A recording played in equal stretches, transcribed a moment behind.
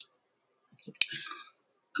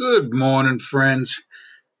Good morning, friends,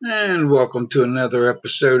 and welcome to another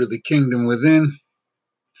episode of The Kingdom Within.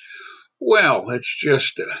 Well, it's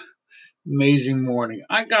just an amazing morning.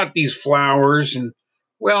 I got these flowers, and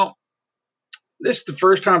well, this is the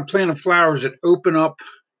first time planting flowers that open up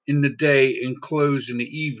in the day and close in the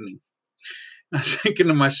evening. I was thinking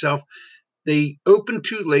to myself, they open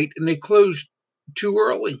too late and they close too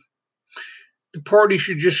early. The party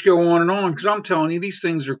should just go on because I'm telling you, these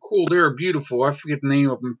things are cool. They're beautiful. I forget the name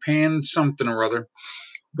of them, pan something or other.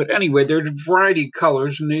 But anyway, they're a variety of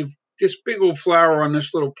colors, and they've this big old flower on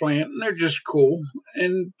this little plant, and they're just cool.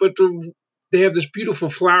 They have this beautiful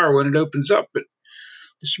flower when it opens up. But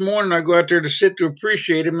this morning, I go out there to sit to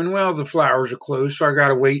appreciate them, and well, the flowers are closed, so I got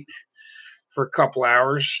to wait for a couple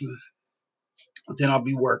hours, and then I'll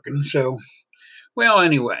be working. So, well,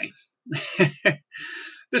 anyway,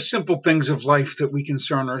 the simple things of life that we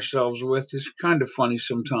concern ourselves with is kind of funny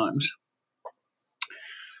sometimes.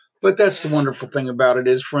 But that's the wonderful thing about it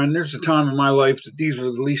is, friend, there's a time in my life that these were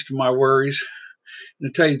the least of my worries.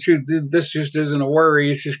 And to tell you the truth, this just isn't a worry.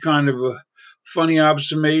 It's just kind of a funny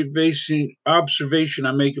observation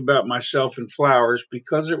I make about myself and flowers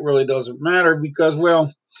because it really doesn't matter. Because,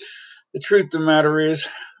 well, the truth of the matter is,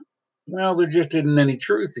 well, there just isn't any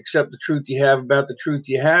truth except the truth you have about the truth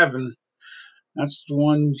you have. And that's the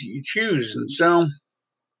one you choose. And so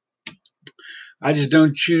I just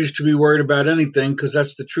don't choose to be worried about anything because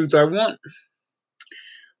that's the truth I want.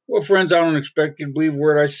 Well, friends, I don't expect you to believe a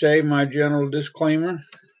word I say. My general disclaimer.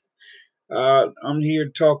 I'm here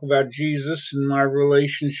to talk about Jesus and my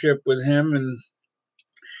relationship with Him and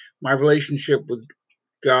my relationship with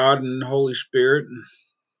God and the Holy Spirit.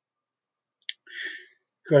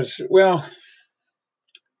 Because, well,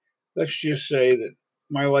 let's just say that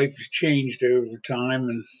my life has changed over time,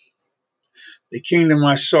 and the kingdom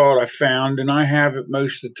I sought, I found, and I have it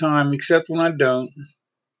most of the time, except when I don't.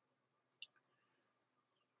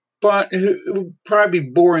 But it would probably be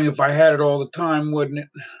boring if I had it all the time, wouldn't it?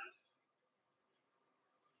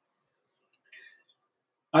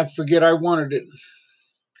 I'd forget I wanted it.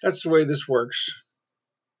 That's the way this works,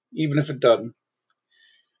 even if it doesn't.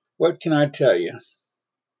 What can I tell you?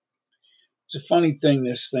 It's a funny thing,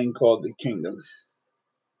 this thing called the kingdom.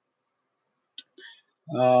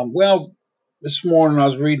 Well, this morning I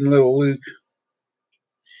was reading Little Luke,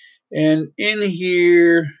 and in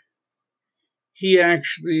here he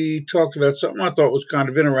actually talked about something I thought was kind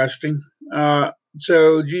of interesting.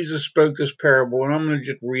 So Jesus spoke this parable, and I'm going to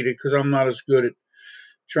just read it because I'm not as good at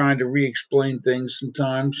trying to re-explain things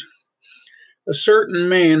sometimes. A certain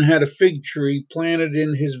man had a fig tree planted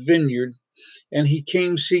in his vineyard, and he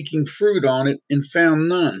came seeking fruit on it and found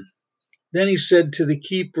none. Then he said to the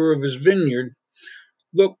keeper of his vineyard,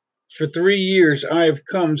 "Look, for 3 years I have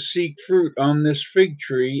come seek fruit on this fig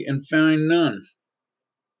tree and find none.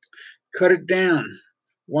 Cut it down.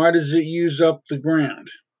 Why does it use up the ground?"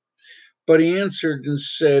 But he answered and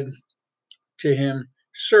said to him,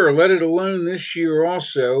 "Sir, let it alone this year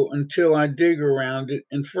also until I dig around it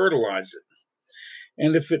and fertilize it.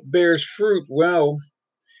 And if it bears fruit, well,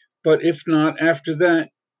 but if not, after that,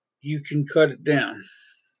 you can cut it down."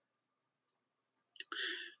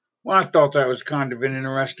 Well, I thought that was kind of an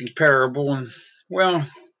interesting parable, and well,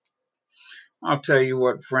 I'll tell you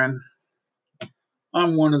what, friend.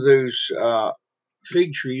 I'm one of those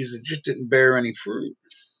fig trees that just didn't bear any fruit.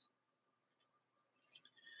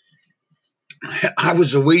 I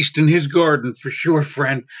was a waste in his garden for sure,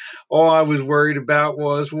 friend. All I was worried about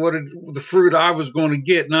was the fruit I was going to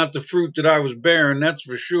get, not the fruit that I was bearing. That's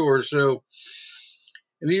for sure. So,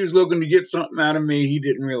 if he was looking to get something out of me, he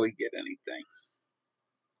didn't really get anything.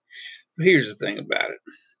 But here's the thing about it.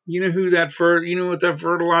 You know you know what that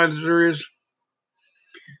fertilizer is?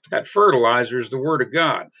 That fertilizer is the word of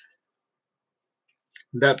God.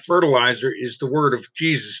 That fertilizer is the word of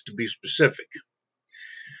Jesus, to be specific.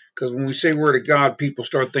 Because when we say word of God, people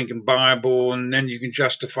start thinking Bible, and then you can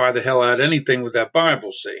justify the hell out of anything with that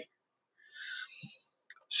Bible, see?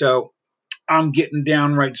 So I'm getting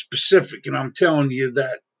downright specific, and I'm telling you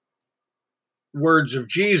that words of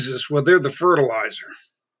Jesus, well, they're the fertilizer.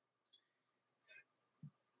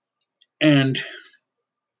 And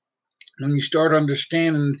when you start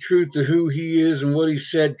understanding the truth of who he is and what he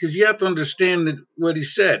said, because you have to understand what he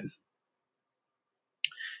said.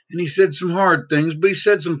 And he said some hard things, but he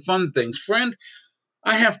said some fun things. Friend,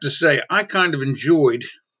 I have to say, I kind of enjoyed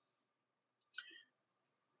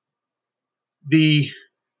the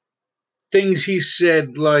things he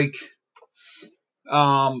said, like,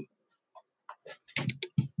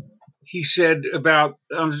 he said about,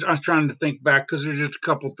 I was trying to think back because there's just a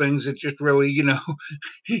couple things that just really,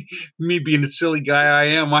 me being the silly guy I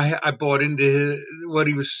am, I bought into what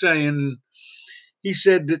he was saying. He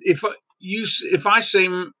said that if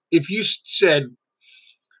you said,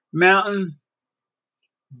 mountain,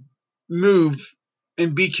 move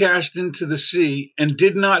and be cast into the sea, and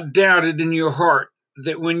did not doubt it in your heart,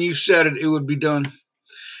 that when you said it, it would be done.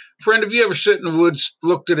 Friend, have you ever sit in the woods,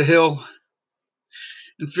 looked at a hill,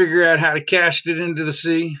 and figure out how to cast it into the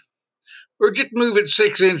sea? Or just move it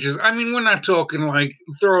 6 inches? I mean, we're not talking like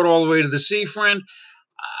throw it all the way to the sea, friend.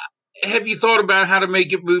 Have you thought about how to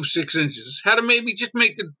make it move 6 inches? How to maybe just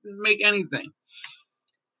make anything?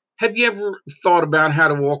 Have you ever thought about how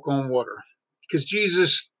to walk on water? Because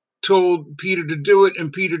Jesus told Peter to do it,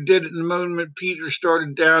 and Peter did it. In the moment Peter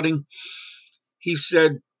started doubting, he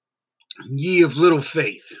said, "Ye of little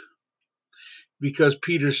faith," because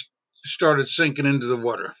Peter started sinking into the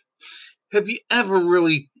water. Have you ever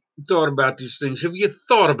really thought about these things? Have you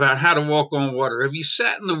thought about how to walk on water? Have you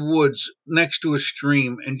sat in the woods next to a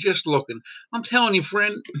stream and just looking? I'm telling you,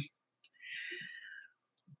 friend,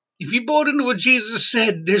 if you bought into what Jesus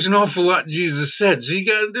said, there's an awful lot Jesus said. So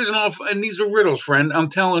there's an awful, and these are riddles, friend. I'm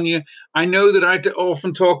telling you, I know that I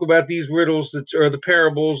often talk about these riddles that are the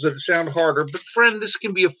parables that sound harder, but friend, this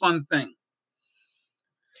can be a fun thing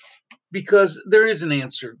because there is an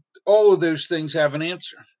answer. All of those things have an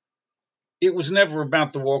answer. It was never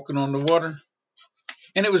about the walking on the water,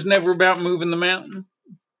 and it was never about moving the mountain.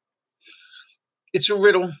 It's a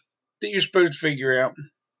riddle that you're supposed to figure out.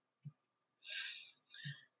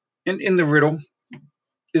 And in the riddle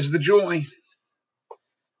is the joy.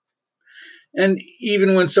 And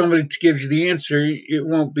even when somebody gives you the answer, it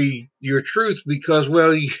won't be your truth because,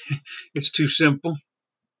 well, it's too simple.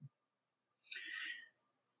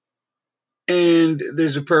 And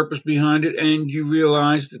there's a purpose behind it. And you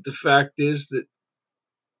realize that the fact is that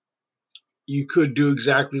you could do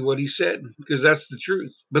exactly what he said because that's the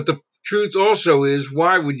truth. But the truth also is,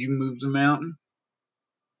 why would you move the mountain?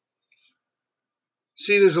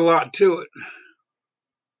 See, there's a lot to it.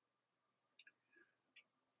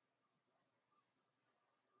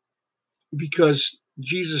 Because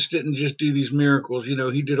Jesus didn't just do these miracles.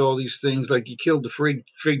 He did all these things, like he killed the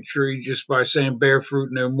fig tree just by saying bear fruit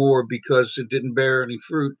no more because it didn't bear any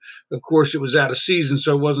fruit. Of course, it was out of season,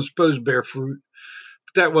 so it wasn't supposed to bear fruit.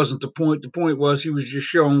 But that wasn't the point. The point was he was just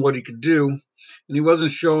showing what he could do. And he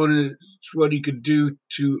wasn't showing us what he could do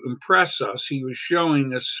to impress us. He was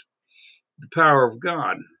showing us the power of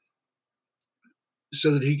God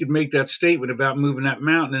so that he could make that statement about moving that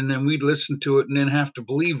mountain, and then we'd listen to it and then have to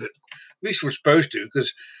believe it. At least we're supposed to,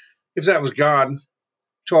 because if that was God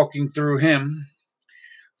talking through him,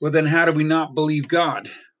 well, then how do we not believe God?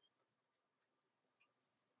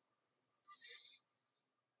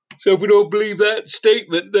 So if we don't believe that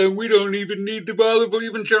statement, then we don't even need to bother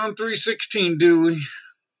believing John 3:16, do we?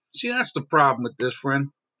 See, that's the problem with this, friend.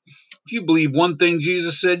 If you believe one thing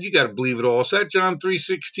Jesus said, you got to believe it all. So that John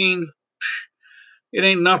 3:16, it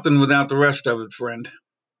ain't nothing without the rest of it, friend.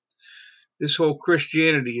 This whole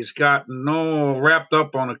Christianity has gotten all wrapped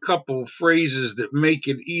up on a couple of phrases that make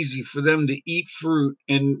it easy for them to eat fruit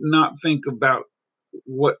and not think about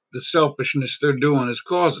what the selfishness they're doing is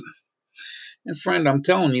causing. And friend, I'm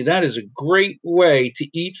telling you, that is a great way to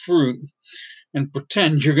eat fruit and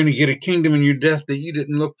pretend you're going to get a kingdom in your death that you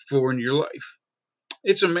didn't look for in your life.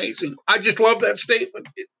 It's amazing. I just love that statement.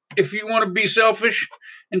 If you want to be selfish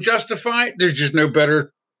and justify it, there's just no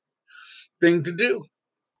better thing to do.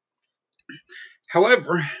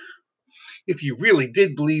 However, if you really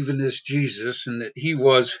did believe in this Jesus and that he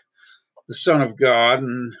was the Son of God,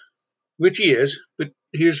 and which he is, but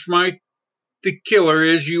here's the killer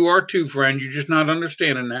is you are too, friend. You're just not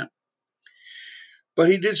understanding that. But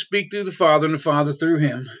he did speak through the Father and the Father through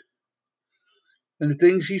him. And the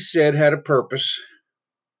things he said had a purpose.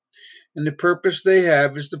 And the purpose they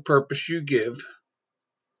have is the purpose you give.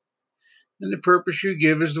 And the purpose you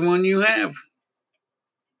give is the one you have.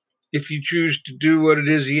 If you choose to do what it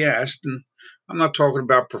is he asked. And I'm not talking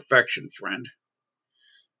about perfection, friend.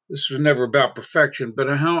 This was never about perfection.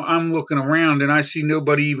 But how I'm looking around and I see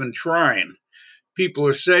nobody even trying. People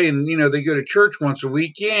are saying, they go to church once a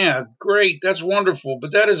week. Yeah, great. That's wonderful.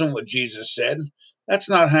 But that isn't what Jesus said. That's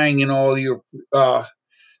not hanging all your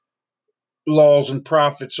laws and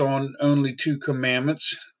prophets on only 2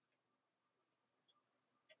 commandments.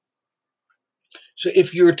 So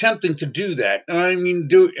if you're attempting to do that,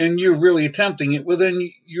 and you're really attempting it, well,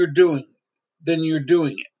 then you're doing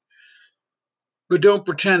it. But don't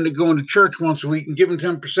pretend that going to church once a week and giving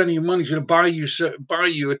 10% of your money is going to buy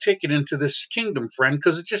you a ticket into this kingdom, friend,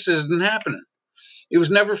 because it just isn't happening. It was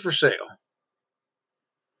never for sale.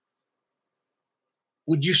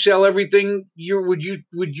 Would you sell everything? Would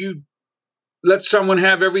you let someone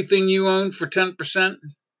have everything you own for 10%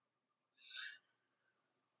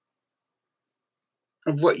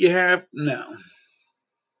 of what you have? No.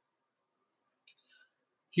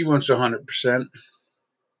 He wants 100%.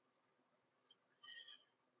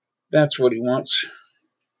 That's what he wants.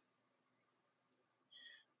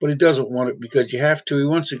 But he doesn't want it because you have to. He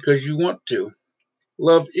wants it because you want to.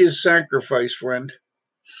 Love is sacrifice, friend.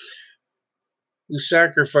 We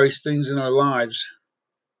sacrifice things in our lives.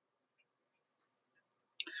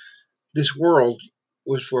 This world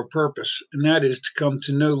was for a purpose, and that is to come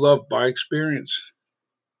to know love by experience,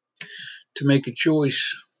 to make a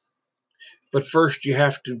choice. But first, you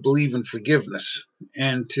have to believe in forgiveness.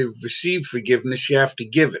 And to receive forgiveness, you have to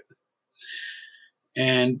give it.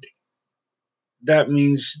 And that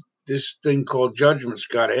means this thing called judgment's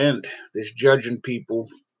got to end. This judging people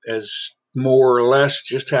as more or less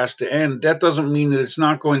just has to end. That doesn't mean that it's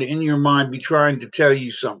not going to, in your mind, be trying to tell you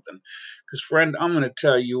something. Because, friend, I'm going to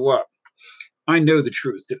tell you what. I know the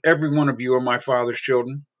truth that every one of you are my Father's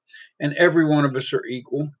children, and every one of us are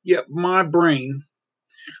equal. Yet my brain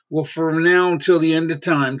will, from now until the end of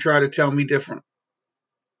time, try to tell me different.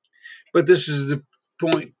 But this is the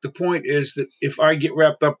point. The point is that if I get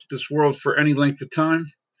wrapped up with this world for any length of time,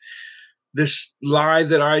 this lie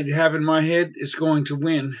that I have in my head is going to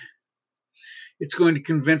win. It's going to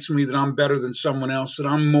convince me that I'm better than someone else, that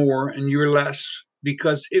I'm more and you're less,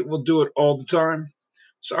 because it will do it all the time.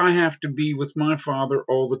 So I have to be with my Father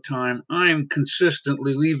all the time. I am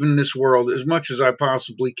consistently leaving this world as much as I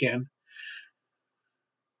possibly can.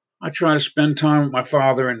 I try to spend time with my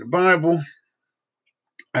Father in the Bible.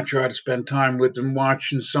 I try to spend time with him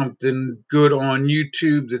watching something good on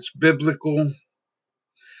YouTube that's biblical,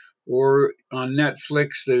 or on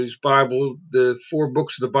Netflix. The 4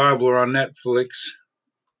 books of the Bible are on Netflix: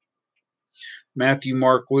 Matthew,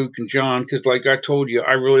 Mark, Luke, and John. Because, like I told you,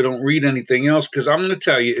 I really don't read anything else. Because I'm going to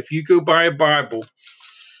tell you, if you go buy a Bible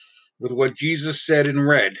with what Jesus said in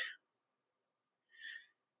red,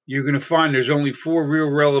 you're going to find there's only 4 real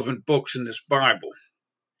relevant books in this Bible.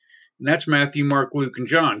 And that's Matthew, Mark, Luke, and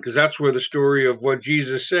John, because that's where the story of what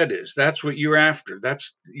Jesus said is. That's what you're after.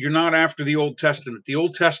 You're not after the Old Testament. The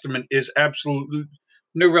Old Testament is absolutely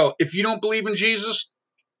no relevant. If you don't believe in Jesus,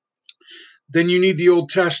 then you need the Old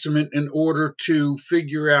Testament in order to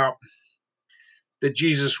figure out that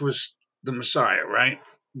Jesus was the Messiah, right?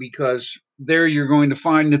 Because there you're going to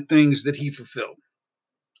find the things that he fulfilled.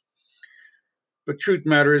 But truth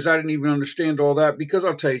matter is, I didn't even understand all that, because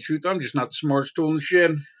I'll tell you the truth, I'm just not the smartest tool in the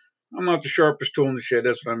shed. I'm not the sharpest tool in the shed.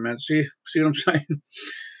 That's what I meant. See what I'm saying?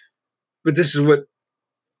 But this is what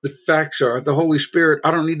the facts are. The Holy Spirit,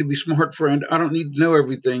 I don't need to be smart, friend. I don't need to know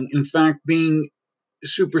everything. In fact, being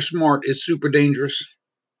super smart is super dangerous.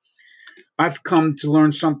 I've come to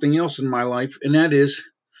learn something else in my life, and that is,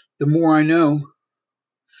 the more I know,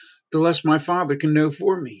 the less my Father can know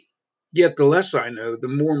for me. Yet the less I know, the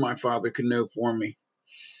more my Father can know for me.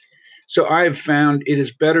 So I have found it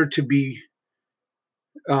is better to be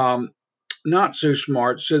not so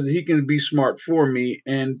smart so that he can be smart for me,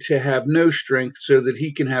 and to have no strength so that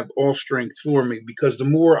he can have all strength for me. Because the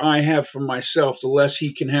more I have for myself, the less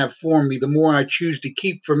he can have for me. The more I choose to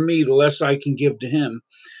keep for me, the less I can give to him.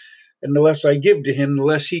 And the less I give to him, the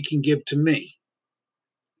less he can give to me.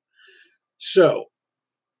 So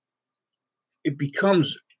it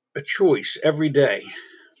becomes a choice every day.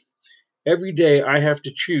 Every day I have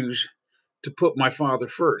to choose to put my Father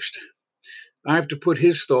first. I have to put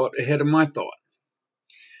his thought ahead of my thought.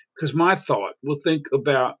 Because my thought will think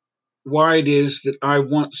about why it is that I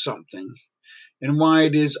want something, and why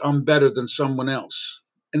it is I'm better than someone else.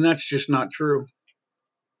 And that's just not true.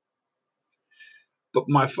 But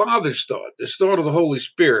my Father's thought, this thought of the Holy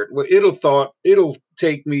Spirit, well, it'll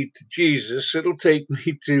take me to Jesus, it'll take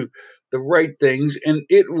me to the right things, and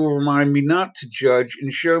it will remind me not to judge,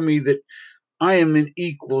 and show me that I am an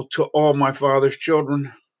equal to all my Father's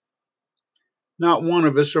children. Not one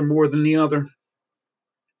of us are more than the other.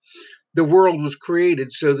 The world was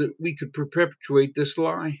created so that we could perpetuate this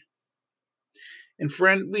lie. And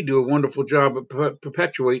friend, we do a wonderful job of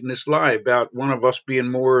perpetuating this lie about one of us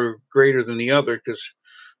being more greater than the other, because,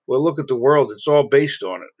 well, look at the world. It's all based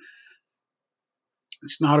on it.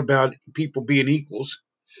 It's not about people being equals.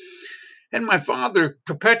 And my Father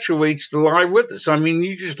perpetuates the lie with us. I mean,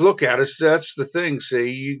 you just look at us. That's the thing. See,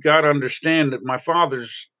 you got to understand that my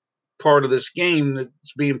Father's part of this game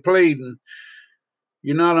that's being played, and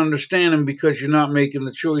you're not understanding because you're not making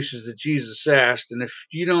the choices that Jesus asked. And if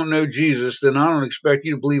you don't know Jesus, then I don't expect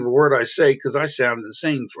you to believe a word I say, because I sound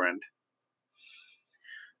insane, friend.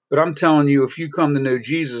 But I'm telling you, if you come to know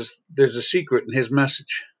Jesus, there's a secret in his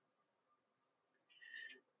message.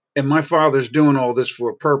 And my Father's doing all this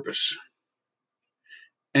for a purpose.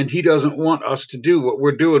 And he doesn't want us to do what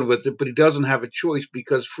we're doing with it, but he doesn't have a choice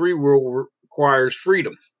because free will requires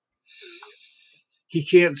freedom. He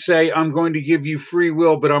can't say, I'm going to give you free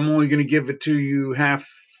will, but I'm only going to give it to you half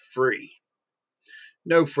free.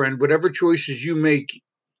 No, friend, whatever choices you make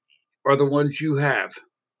are the ones you have.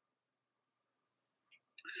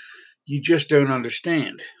 You just don't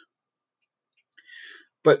understand.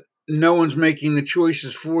 But no one's making the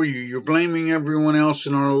choices for you. You're blaming everyone else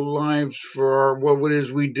in our lives for what it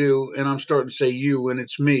is we do. And I'm starting to say you, and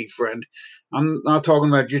it's me, friend. I'm not talking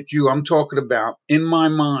about just you. I'm talking about in my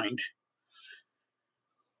mind,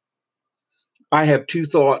 I have two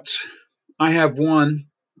thoughts. I have one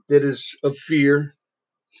that is of fear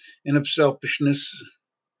and of selfishness.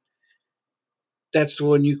 That's the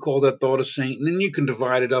one you call that thought of Satan. And you can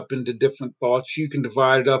divide it up into different thoughts. You can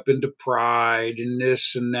divide it up into pride and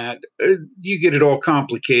this and that. You get it all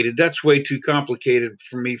complicated. That's way too complicated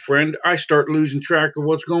for me, friend. I start losing track of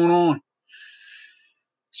what's going on.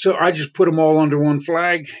 So I just put them all under one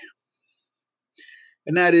flag.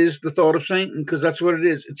 And that is the thought of Satan, because that's what it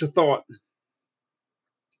is. It's a thought.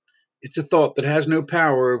 It's a thought that has no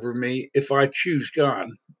power over me if I choose God.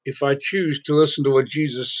 If I choose to listen to what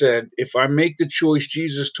Jesus said, if I make the choice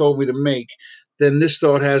Jesus told me to make, then this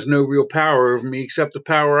thought has no real power over me except the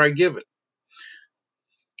power I give it.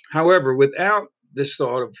 However, without this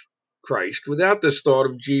thought of Christ, without this thought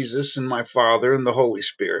of Jesus and my Father and the Holy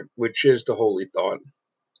Spirit, which is the holy thought,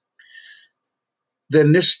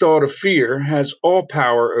 then this thought of fear has all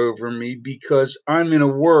power over me because I'm in a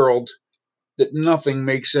world that nothing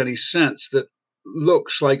makes any sense, that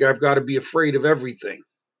looks like I've got to be afraid of everything.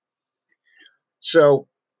 So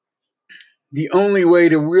the only way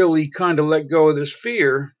to really kind of let go of this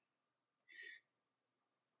fear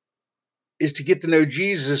is to get to know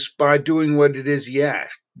Jesus by doing what it is he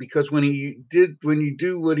asked. Because when you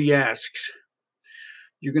do what he asks,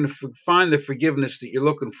 you're going to find the forgiveness that you're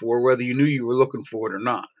looking for, whether you knew you were looking for it or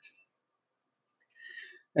not.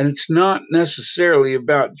 And it's not necessarily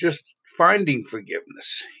about just finding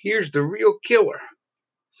forgiveness. Here's the real killer.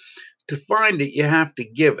 To find it, you have to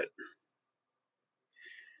give it.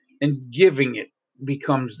 And giving it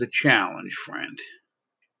becomes the challenge, friend.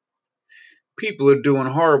 People are doing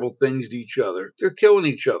horrible things to each other. They're killing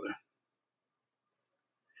each other.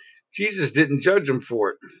 Jesus didn't judge them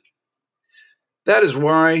for it. That is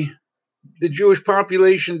why the Jewish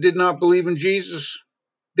population did not believe in Jesus.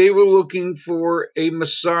 They were looking for a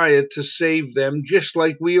Messiah to save them, just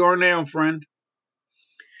like we are now, friend.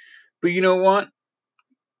 But you know what?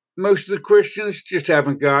 Most of the Christians just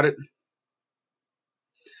haven't got it.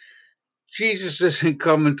 Jesus isn't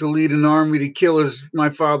coming to lead an army to kill my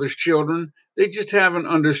Father's children. They just haven't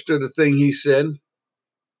understood a thing he said.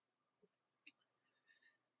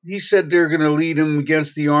 He said they're going to lead them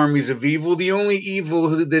against the armies of evil. The only evil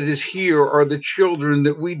that is here are the children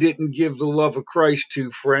that we didn't give the love of Christ to,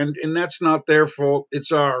 friend, and that's not their fault,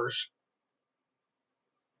 it's ours.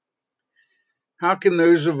 How can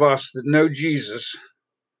those of us that know Jesus,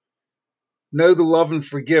 know the love and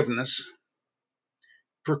forgiveness,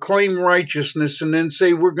 proclaim righteousness, and then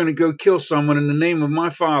say we're going to go kill someone in the name of my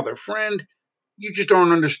Father? Friend, you just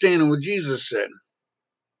aren't understanding what Jesus said.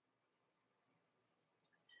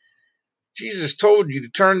 Jesus told you to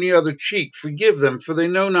turn the other cheek, forgive them, for they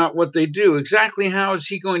know not what they do. Exactly how is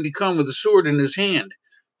he going to come with a sword in his hand?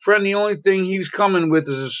 Friend, the only thing he's coming with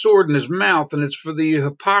is a sword in his mouth, and it's for the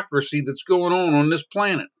hypocrisy that's going on this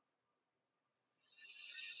planet.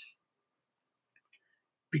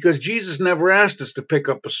 Because Jesus never asked us to pick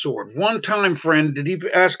up a sword. One time, friend, did he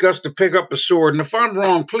ask us to pick up a sword? And if I'm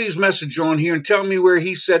wrong, please message on here and tell me where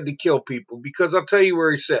he said to kill people, because I'll tell you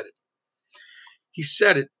where he said it. He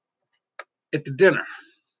said it at the dinner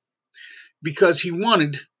because he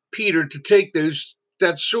wanted Peter to take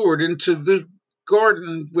that sword into the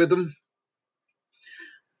garden with him.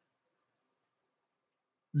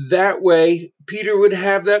 That way, Peter would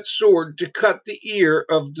have that sword to cut the ear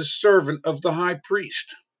of the servant of the high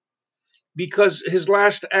priest, because his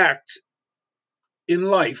last act in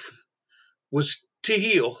life was to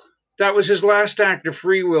heal. That was his last act of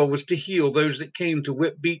free will, was to heal those that came to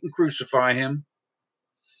whip, beat, and crucify him.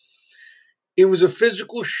 It was a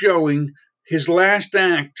physical showing. His last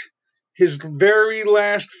act, his very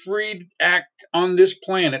last free act on this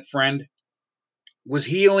planet, friend, was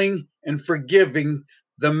healing and forgiving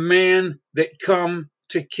the man that come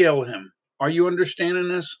to kill him. Are you understanding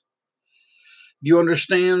this? Do you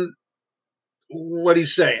understand what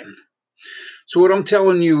he's saying? So what I'm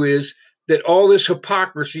telling you is that all this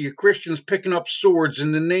hypocrisy of Christians picking up swords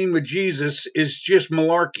in the name of Jesus is just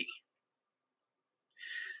malarkey.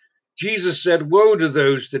 Jesus said, woe to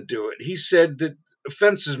those that do it. He said that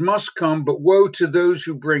offenses must come, but woe to those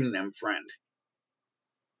who bring them, friend.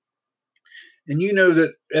 And you know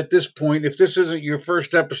that at this point, if this isn't your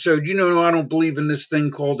first episode, you know I don't believe in this thing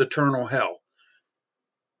called eternal hell.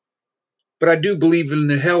 But I do believe in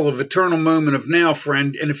the hell of eternal moment of now,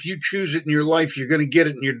 friend. And if you choose it in your life, you're going to get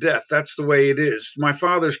it in your death. That's the way it is. My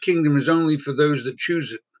Father's kingdom is only for those that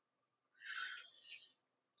choose it.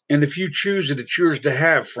 And if you choose it, it's yours to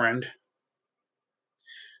have, friend.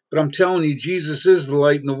 But I'm telling you, Jesus is the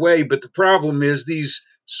light and the way. But the problem is these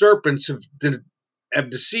serpents have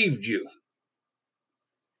deceived you.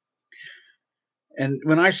 And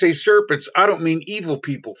when I say serpents, I don't mean evil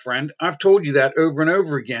people, friend. I've told you that over and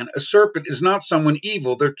over again. A serpent is not someone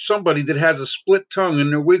evil. They're somebody that has a split tongue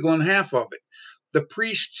and they're wiggling half of it. The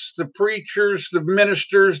priests, the preachers, the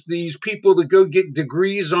ministers, these people that go get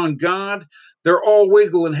degrees on God, they're all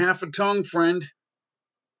wiggling half a tongue, friend.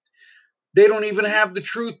 They don't even have the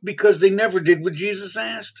truth because they never did what Jesus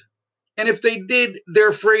asked. And if they did, they're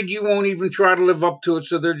afraid you won't even try to live up to it,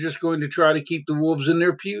 so they're just going to try to keep the wolves in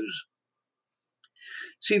their pews.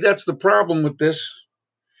 See, that's the problem with this.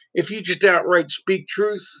 If you just outright speak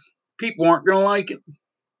truth, people aren't going to like it.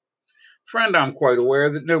 Friend, I'm quite aware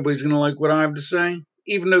that nobody's going to like what I have to say,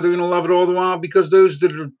 even though they're going to love it all the while, because those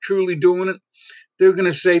that are truly doing it, they're going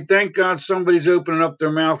to say, thank God somebody's opening up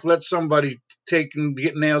their mouth. Let somebody take and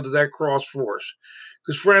get nailed to that cross for us.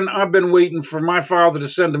 Because, friend, I've been waiting for my Father to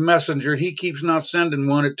send a messenger, and he keeps not sending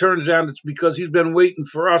one. It turns out it's because he's been waiting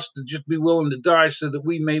for us to just be willing to die so that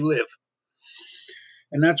we may live.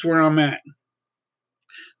 And that's where I'm at.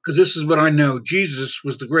 Because this is what I know. Jesus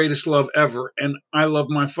was the greatest love ever, and I love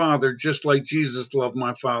my Father just like Jesus loved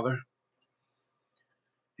my Father.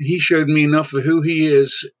 And he showed me enough of who he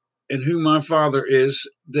is and who my Father is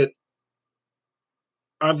that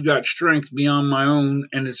I've got strength beyond my own.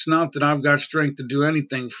 And it's not that I've got strength to do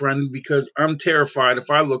anything, friend, because I'm terrified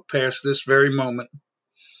if I look past this very moment.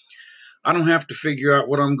 I don't have to figure out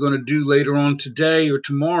what I'm going to do later on today or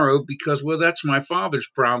tomorrow because, well, that's my Father's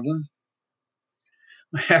problem.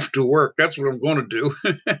 I have to work. That's what I'm going to do.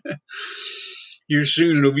 Here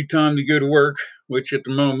soon it'll be time to go to work, which at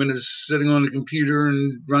the moment is sitting on the computer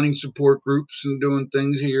and running support groups and doing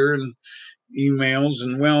things here and emails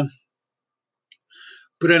and well.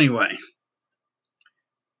 But anyway,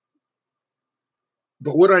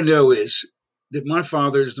 but what I know is that my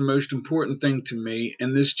Father is the most important thing to me,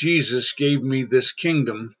 and this Jesus gave me this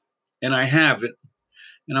kingdom, and I have it.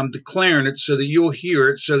 And I'm declaring it so that you'll hear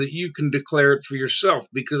it, so that you can declare it for yourself.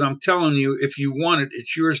 Because I'm telling you, if you want it,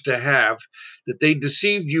 it's yours to have. That they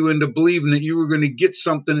deceived you into believing that you were going to get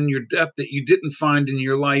something in your death that you didn't find in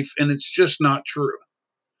your life, and it's just not true.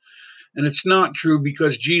 And it's not true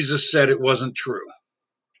because Jesus said it wasn't true.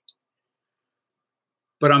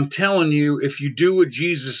 But I'm telling you, if you do what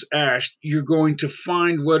Jesus asked, you're going to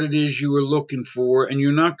find what it is you were looking for, and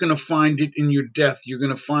you're not going to find it in your death. You're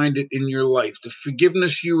going to find it in your life. The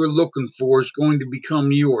forgiveness you were looking for is going to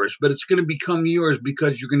become yours, but it's going to become yours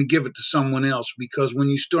because you're going to give it to someone else. Because when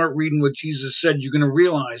you start reading what Jesus said, you're going to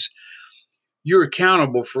realize you're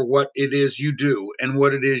accountable for what it is you do and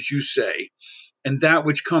what it is you say. And that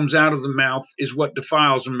which comes out of the mouth is what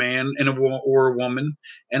defiles a man and or a woman.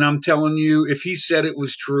 And I'm telling you, if he said it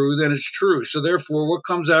was true, then it's true. So therefore, what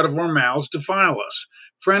comes out of our mouths defile us.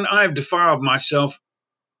 Friend, I have defiled myself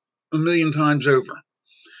a million times over.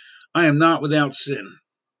 I am not without sin.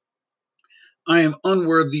 I am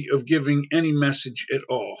unworthy of giving any message at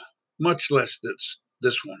all, much less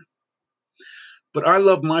this one. But I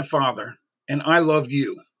love my Father, and I love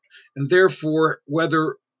you. And therefore,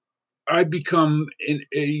 whether I become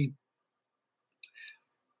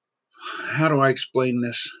how do I explain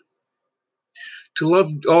this? To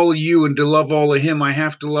love all of you and to love all of him, I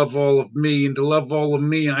have to love all of me. And to love all of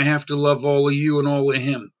me, I have to love all of you and all of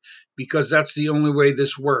him. Because that's the only way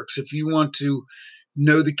this works. If you want to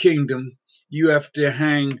know the kingdom, you have to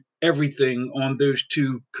hang everything on those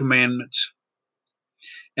two commandments.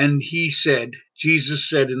 And Jesus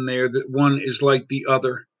said in there that one is like the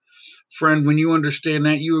other. Friend, when you understand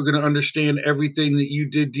that, you are going to understand everything that you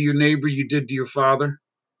did to your neighbor, you did to your father.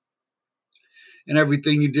 And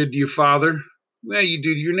everything you did to your father, well, you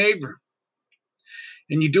do to your neighbor.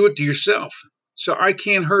 And you do it to yourself. So I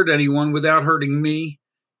can't hurt anyone without hurting me,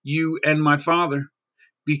 you, and my Father,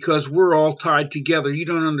 because we're all tied together. You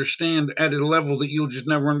don't understand at a level that you'll just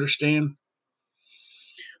never understand.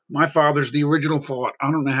 My Father's the original thought.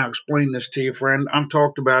 I don't know how to explain this to you, friend. I've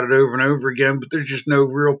talked about it over and over again, but there's just no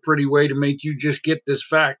real pretty way to make you just get this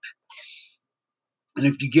fact.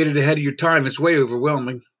 And if you get it ahead of your time, it's way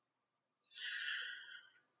overwhelming.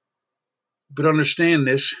 But understand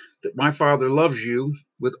this, that my Father loves you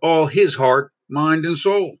with all his heart, mind, and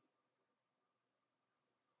soul.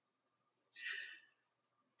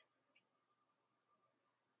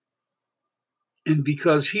 And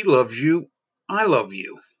because he loves you, I love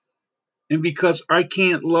you. And because I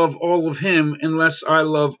can't love all of him unless I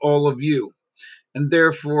love all of you. And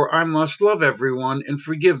therefore I must love everyone and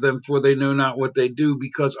forgive them, for they know not what they do,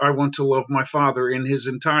 because I want to love my Father in his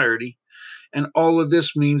entirety. And all of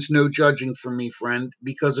this means no judging for me, friend,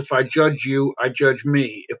 because if I judge you, I judge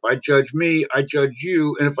me. If I judge me, I judge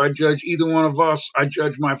you. And if I judge either one of us, I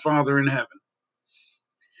judge my Father in heaven.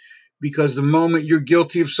 Because the moment you're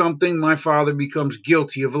guilty of something, my Father becomes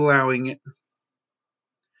guilty of allowing it.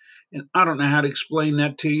 And I don't know how to explain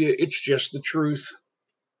that to you. It's just the truth.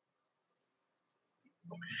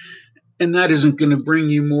 And that isn't going to bring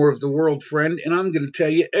you more of the world, friend. And I'm going to tell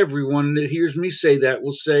you, everyone that hears me say that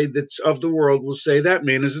will say, that's of the world, will say that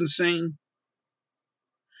man is insane.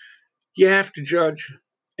 You have to judge.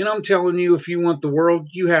 And I'm telling you, if you want the world,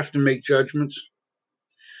 you have to make judgments.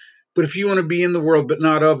 But if you want to be in the world but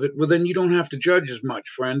not of it, well, then you don't have to judge as much,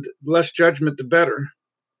 friend. The less judgment, the better.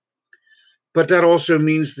 But that also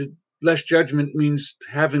means that less judgment means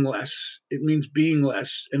having less. It means being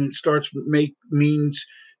less, and it means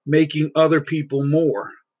making other people more.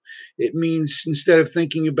 It means, instead of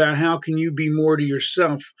thinking about how can you be more to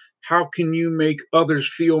yourself, how can you make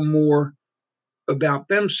others feel more about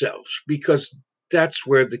themselves? Because that's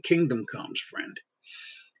where the kingdom comes, friend.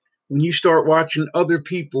 When you start watching other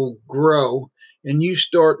people grow and you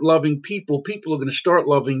start loving people, people are going to start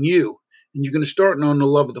loving you. And you're going to start knowing the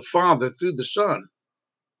love of the Father through the Son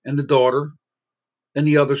and the daughter and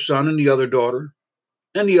the other son and the other daughter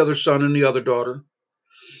and the other son and the other daughter.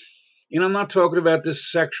 And I'm not talking about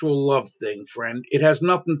this sexual love thing, friend. It has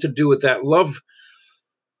nothing to do with that.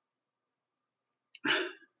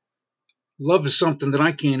 Love is something that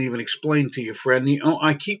I can't even explain to you, friend.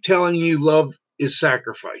 I keep telling you love is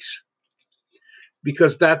sacrifice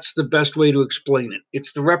because that's the best way to explain it.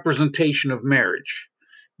 It's the representation of marriage.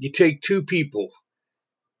 You take two people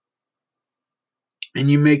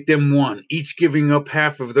and you make them one, each giving up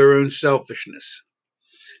half of their own selfishness.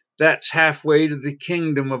 That's halfway to the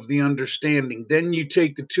kingdom of the understanding. Then you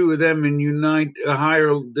take the two of them and unite a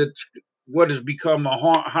higher, that's what has become a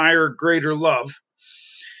higher, greater love.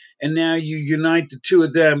 And now you unite the two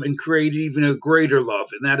of them and create even a greater love,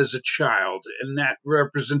 and that is a child. And that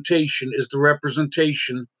representation is the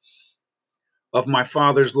representation of my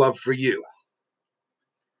Father's love for you.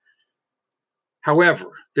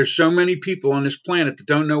 However, there's so many people on this planet that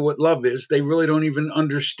don't know what love is. They really don't even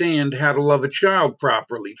understand how to love a child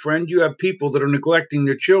properly. Friend, you have people that are neglecting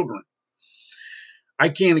their children. I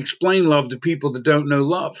can't explain love to people that don't know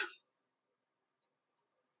love.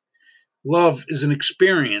 Love is an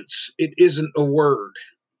experience. It isn't a word.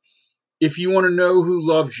 If you want to know who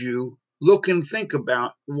loves you, look and think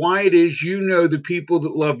about why it is you know the people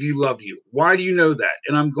that love you love you. Why do you know that?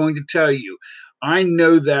 And I'm going to tell you, I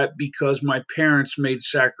know that because my parents made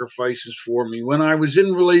sacrifices for me. When I was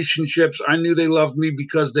in relationships, I knew they loved me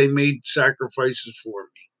because they made sacrifices for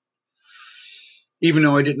me, even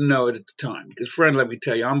though I didn't know it at the time. Because, friend, let me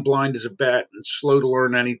tell you, I'm blind as a bat and slow to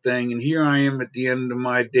learn anything. And here I am at the end of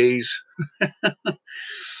my days.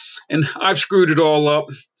 And I've screwed it all up.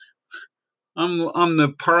 I'm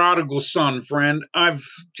the prodigal son, friend. I've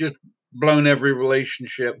just blown every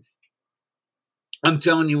relationship. I'm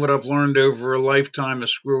telling you what I've learned over a lifetime of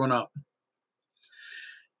screwing up.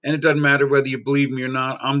 And it doesn't matter whether you believe me or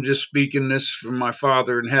not. I'm just speaking this from my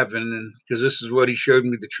Father in heaven, and because this is what he showed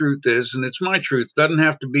me the truth is, and it's my truth. It doesn't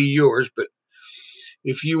have to be yours, but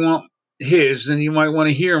if you want his, then you might want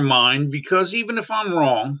to hear mine, because even if I'm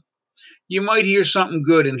wrong, you might hear something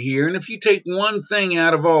good in here. And if you take one thing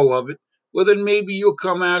out of all of it, well, then maybe you'll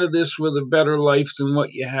come out of this with a better life than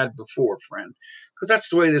what you had before, friend. Because that's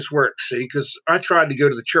the way this works, see? Because I tried to go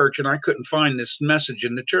to the church and I couldn't find this message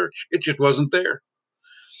in the church. It just wasn't there.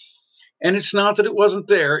 And it's not that it wasn't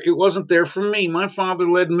there for me. My Father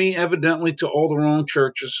led me evidently to all the wrong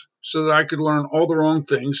churches so that I could learn all the wrong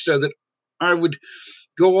things, so that I would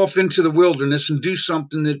go off into the wilderness and do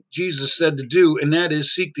something that Jesus said to do, and that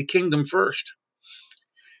is seek the kingdom first.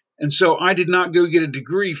 And so I did not go get a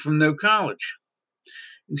degree from no college.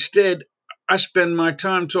 Instead, I spend my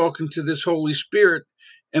time talking to this Holy Spirit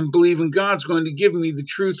and believing God's going to give me the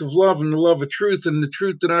truth of love and the love of truth. And the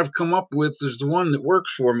truth that I've come up with is the one that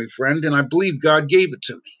works for me, friend. And I believe God gave it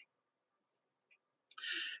to me.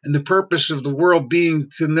 And the purpose of the world being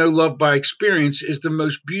to know love by experience is the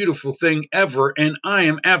most beautiful thing ever. And I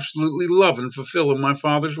am absolutely loving fulfilling my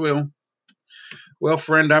Father's will. Well,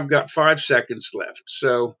 friend, I've got 5 seconds left.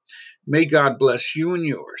 So may God bless you and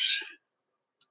yours.